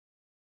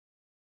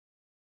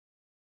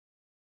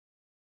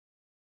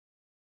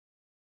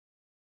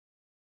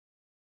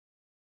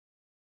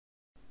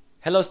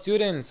Hello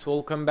students,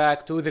 welcome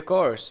back to the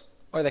course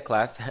or the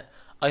class.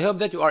 I hope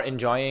that you are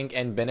enjoying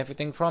and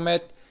benefiting from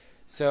it.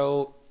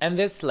 So in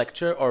this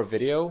lecture or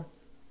video,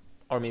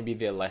 or maybe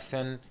the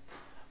lesson,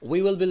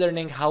 we will be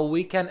learning how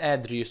we can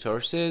add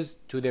resources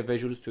to the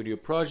Visual Studio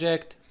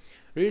project.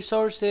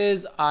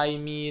 Resources, I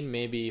mean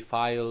maybe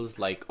files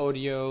like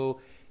audio,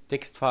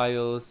 text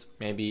files,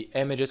 maybe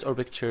images or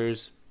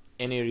pictures,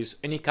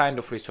 any kind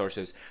of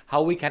resources,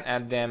 how we can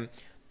add them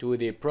to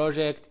the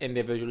project in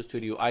the Visual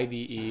Studio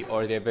IDE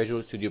or the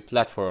Visual Studio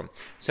platform.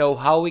 So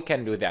how we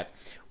can do that?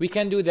 We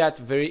can do that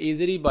very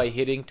easily by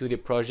heading to the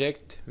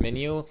project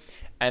menu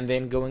and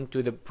then going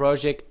to the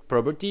project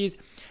properties.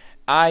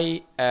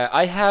 I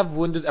have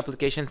Windows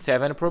Application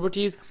 7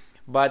 properties,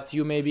 but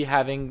you may be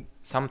having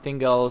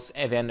something else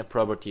and then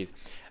properties.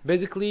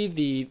 Basically,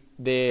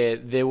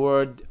 the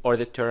word or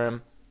the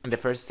term in the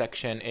first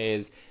section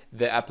is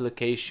the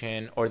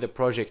application or the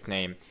project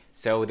name.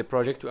 So the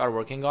project we are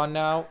working on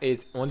now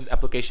is Windows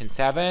Application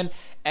 7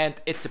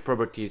 and it's a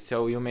properties.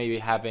 So you may be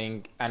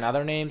having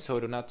another name, so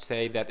do not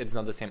say that it's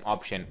not the same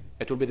option.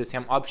 It will be the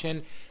same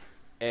option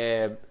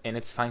in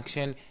its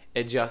function.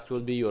 It just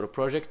will be your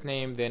project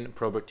name, then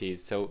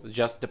properties. So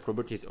just the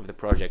properties of the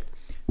project.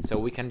 So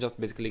we can just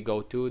basically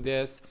go to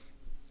this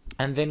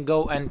and then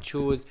go and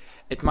choose.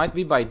 It might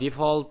be by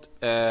default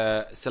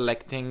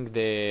selecting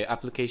the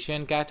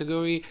application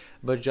category,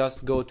 but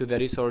just go to the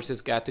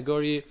resources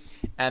category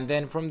and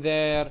then from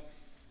there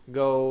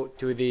go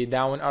to the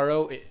down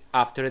arrow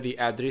after the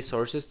add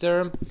resources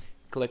term,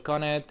 click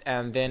on it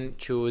and then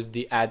choose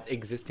the add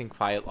existing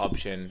file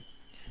option.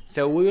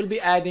 So we will be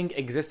adding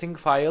existing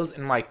files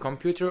in my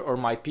computer or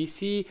my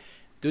PC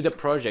to the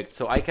project.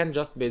 So I can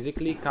just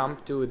basically come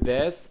to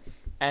this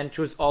and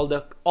choose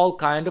all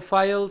kind of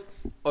files,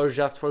 or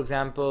just for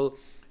example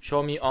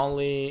show me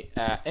only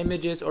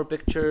images or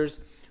pictures,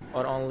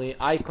 or only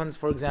icons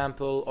for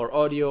example, or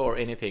audio or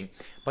anything.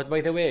 But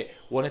by the way,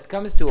 when it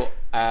comes to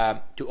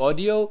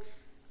audio,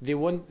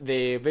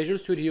 the Visual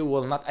Studio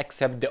will not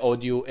accept the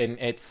audio in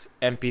its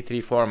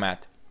MP3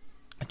 format.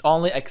 It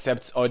only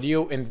accepts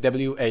audio in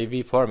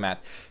WAV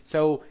format.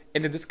 So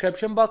in the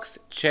description box,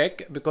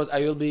 check, because I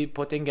will be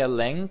putting a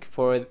link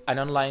for an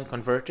online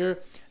converter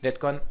that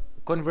can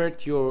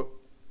convert your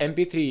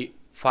MP3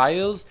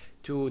 files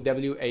to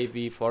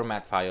WAV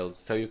format files,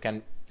 so you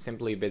can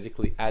simply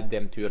basically add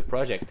them to your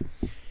project.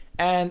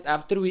 And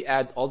after we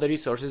add all the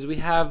resources we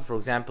have, for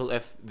example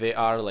if they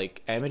are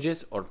like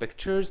images or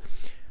pictures,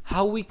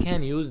 how we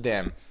can use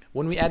them.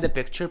 When we add a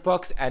picture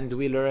box, and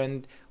we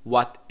learned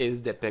what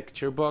is the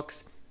picture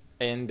box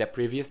in the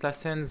previous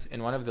lessons,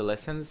 in one of the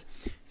lessons.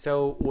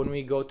 So when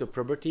we go to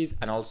properties,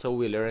 and also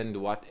we learned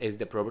what is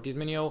the properties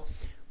menu,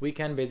 we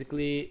can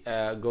basically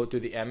go to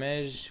the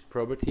image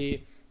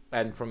property,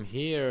 and from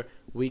here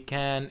we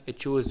can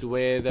choose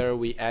whether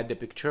we add the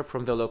picture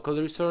from the local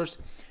resource,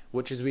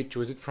 which is we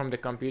choose it from the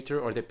computer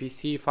or the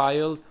PC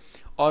files,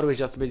 or we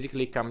just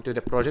basically come to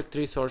the project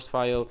resource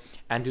file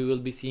and we will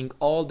be seeing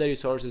all the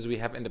resources we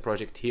have in the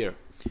project here.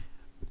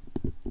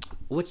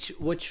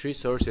 Which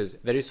resources?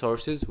 The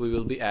resources, we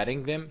will be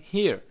adding them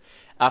here.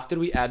 After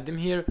we add them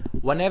here,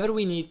 whenever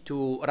we need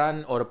to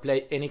run or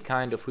play any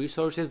kind of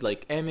resources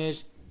like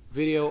image,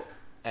 video,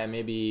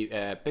 maybe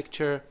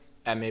picture,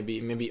 and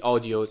maybe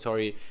audio,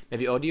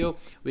 maybe audio,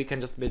 we can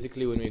just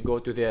basically, when we go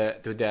to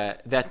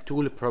that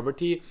tool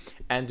property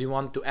and we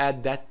want to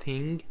add that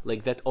thing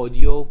like that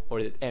audio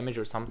or that image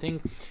or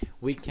something,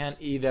 we can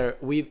either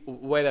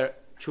whether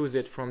choose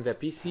it from the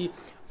PC,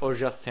 or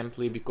just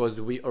simply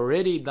because we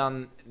already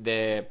done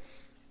it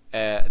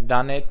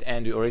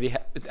and we already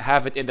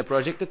have it in the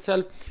project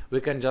itself,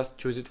 we can just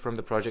choose it from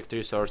the project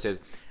resources.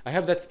 I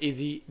hope that's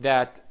easy,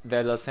 that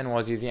the lesson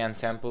was easy and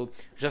simple.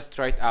 Just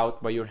try it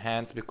out by your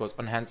hands, because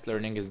enhanced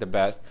learning is the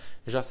best.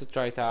 Just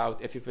try it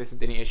out. If you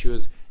faced any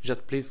issues,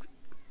 just please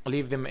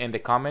leave them in the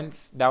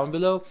comments down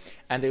below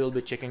and I will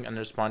be checking and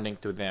responding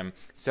to them.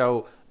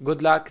 So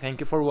good luck, thank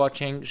you for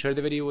watching, share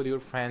the video with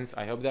your friends.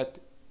 I hope that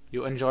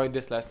you enjoyed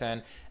this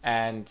lesson,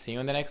 and see you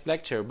in the next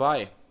lecture.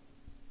 Bye.